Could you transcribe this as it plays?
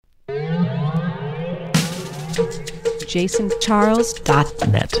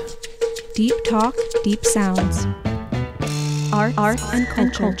JasonCharles.net. Deep talk, deep sounds. Art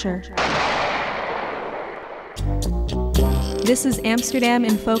and culture. This is Amsterdam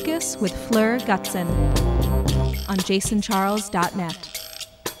in Focus with Fleur Gutson on JasonCharles.net.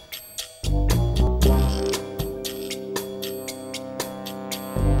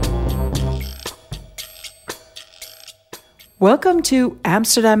 Welcome to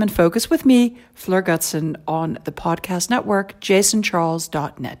Amsterdam in Focus with me, Fleur Gutson, on the podcast network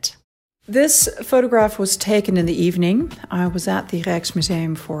JasonCharles.net. This photograph was taken in the evening. I was at the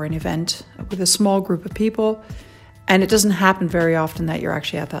Rijksmuseum for an event with a small group of people, and it doesn't happen very often that you're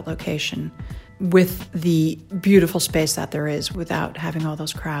actually at that location with the beautiful space that there is without having all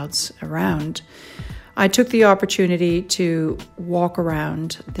those crowds around. I took the opportunity to walk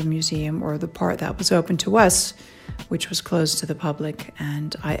around the museum, or the part that was open to us, which was closed to the public,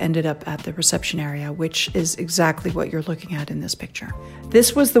 and I ended up at the reception area, which is exactly what you're looking at in this picture.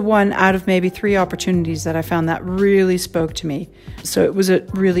 This was the one out of maybe 3 opportunities that I found that really spoke to me. So it was a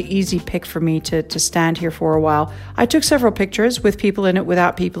really easy pick for me to stand here for a while. I took several pictures with people in it,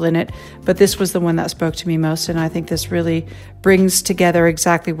 without people in it, but this was the one that spoke to me most, and I think this really brings together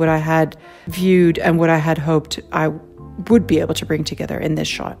exactly what I had viewed and what I had hoped I would be able to bring together in this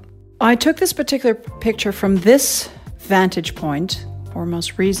shot. I took this particular picture from this vantage point, for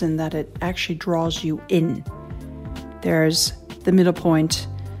most reason that it actually draws you in. There's the middle point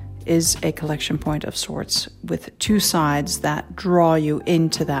is a collection point of sorts with 2 sides that draw you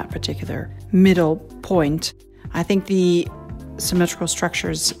into that particular middle point. I think the symmetrical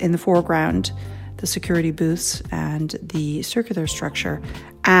structures in the foreground, the security booths and the circular structure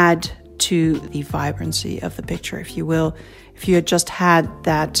add to the vibrancy of the picture, if you will. If you had just had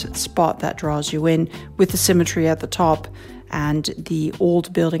that spot that draws you in with the symmetry at the top and the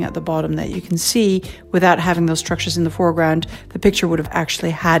old building at the bottom that you can see without having those structures in the foreground, the picture would have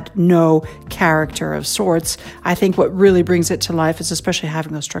actually had no character of sorts. I think what really brings it to life is especially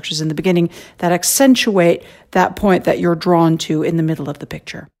having those structures in the beginning that accentuate that point that you're drawn to in the middle of the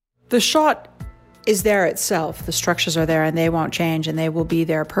picture. The shot is there itself. The structures are there and they won't change and they will be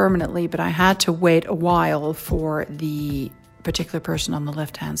there permanently, but I had to wait a while for the particular person on the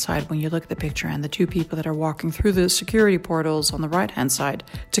left-hand side, when you look at the picture, and the 2 people that are walking through the security portals on the right-hand side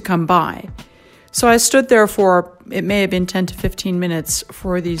to come by. So I stood there for, it may have been 10 to 15 minutes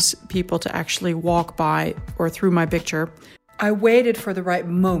for these people to actually walk by or through my picture. I waited for the right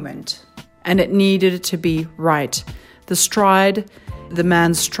moment, and it needed to be right. The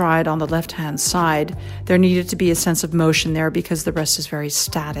man's stride on the left-hand side, there needed to be a sense of motion there because the rest is very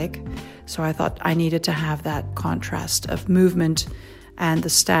static. So I thought I needed to have that contrast of movement and the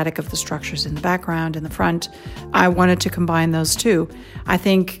static of the structures in the background and the front. I wanted to combine those two. I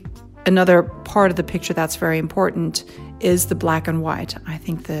think another part of the picture that's very important is the black and white. I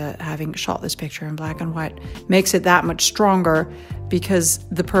think having shot this picture in black and white makes it that much stronger because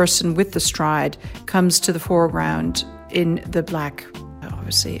the person with the stride comes to the foreground in the black,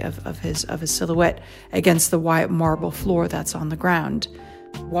 obviously, of his silhouette against the white marble floor that's on the ground.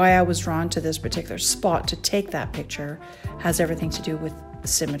 Why I was drawn to this particular spot to take that picture has everything to do with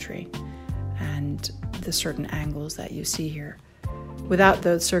symmetry and the certain angles that you see here. Without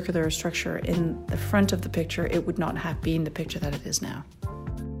the circular structure in the front of the picture, it would not have been the picture that it is now.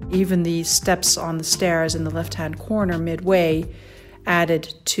 Even the steps on the stairs in the left-hand corner midway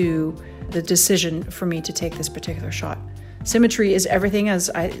added to the decision for me to take this particular shot. Symmetry is everything, as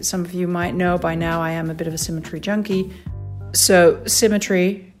some of you might know by now. I am a bit of a symmetry junkie. So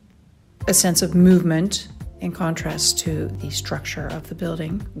symmetry, a sense of movement in contrast to the structure of the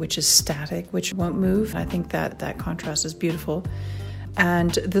building, which is static, which won't move. I think that contrast is beautiful.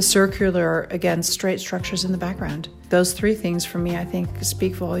 And the circular, again, straight structures in the background. Those 3 things for me, I think,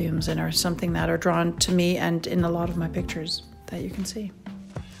 speak volumes and are something that are drawn to me and in a lot of my pictures that you can see.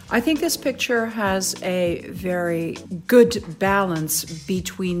 I think this picture has a very good balance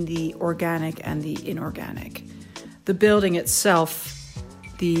between the organic and the inorganic. The building itself,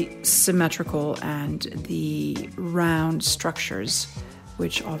 the symmetrical and the round structures,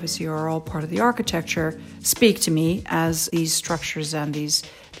 which obviously are all part of the architecture, speak to me, as these structures and these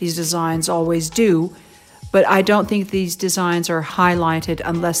designs always do. But I don't think these designs are highlighted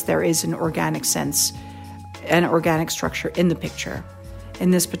unless there is an organic sense, an organic structure in the picture.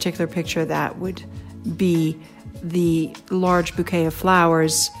 In this particular picture, that would be the large bouquet of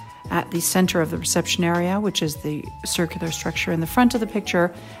flowers at the center of the reception area, which is the circular structure in the front of the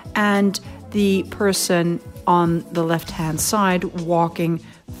picture, and the person on the left-hand side walking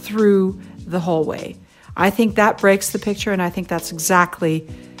through the hallway. I think that breaks the picture, and I think that's exactly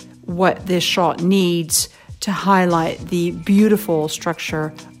what this shot needs to highlight the beautiful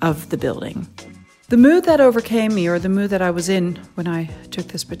structure of the building. The mood that overcame me, or the mood that I was in when I took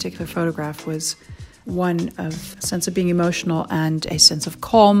this particular photograph, was one of a sense of being emotional and a sense of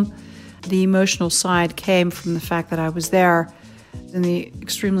calm. The emotional side came from the fact that I was there in the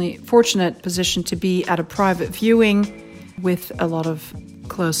extremely fortunate position to be at a private viewing with a lot of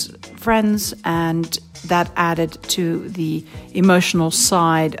close friends, and that added to the emotional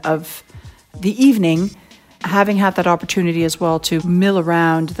side of the evening. Having had that opportunity as well to mill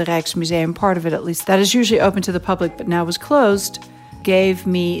around the Rijksmuseum, part of it at least, that is usually open to the public but now was closed, gave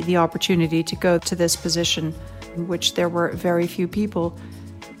me the opportunity to go to this position in which there were very few people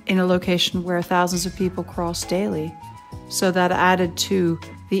in a location where thousands of people cross daily. So that added to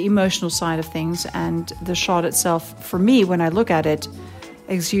the emotional side of things, and the shot itself, for me, when I look at it,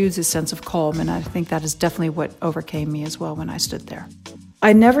 exudes a sense of calm, and I think that is definitely what overcame me as well when I stood there.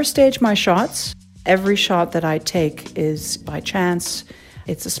 I never stage my shots. Every shot that I take is by chance.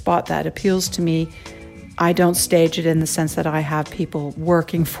 It's a spot that appeals to me. I don't stage it in the sense that I have people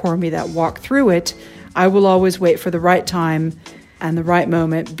working for me that walk through it. I will always wait for the right time and the right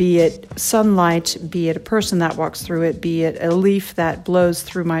moment, be it sunlight, be it a person that walks through it, be it a leaf that blows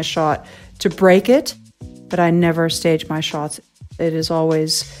through my shot to break it. But I never stage my shots. It is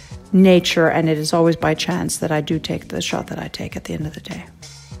always nature, and it is always by chance that I do take the shot that I take at the end of the day.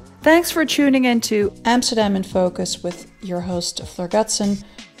 Thanks for tuning in to Amsterdam in Focus with your host, Fleur Gutsen,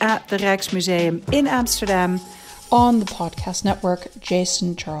 at the Rijksmuseum in Amsterdam on the podcast network,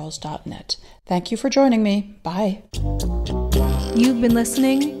 jasoncharles.net. Thank you for joining me. Bye. You've been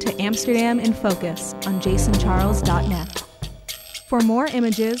listening to Amsterdam in Focus on jasoncharles.net. For more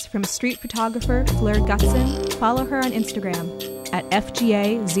images from street photographer Fleur Gutsen, follow her on Instagram at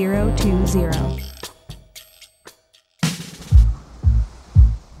FGA020.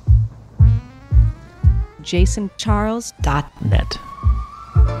 jasoncharles.net.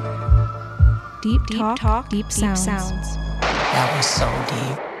 Deep talk, deep sounds. That was so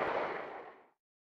deep.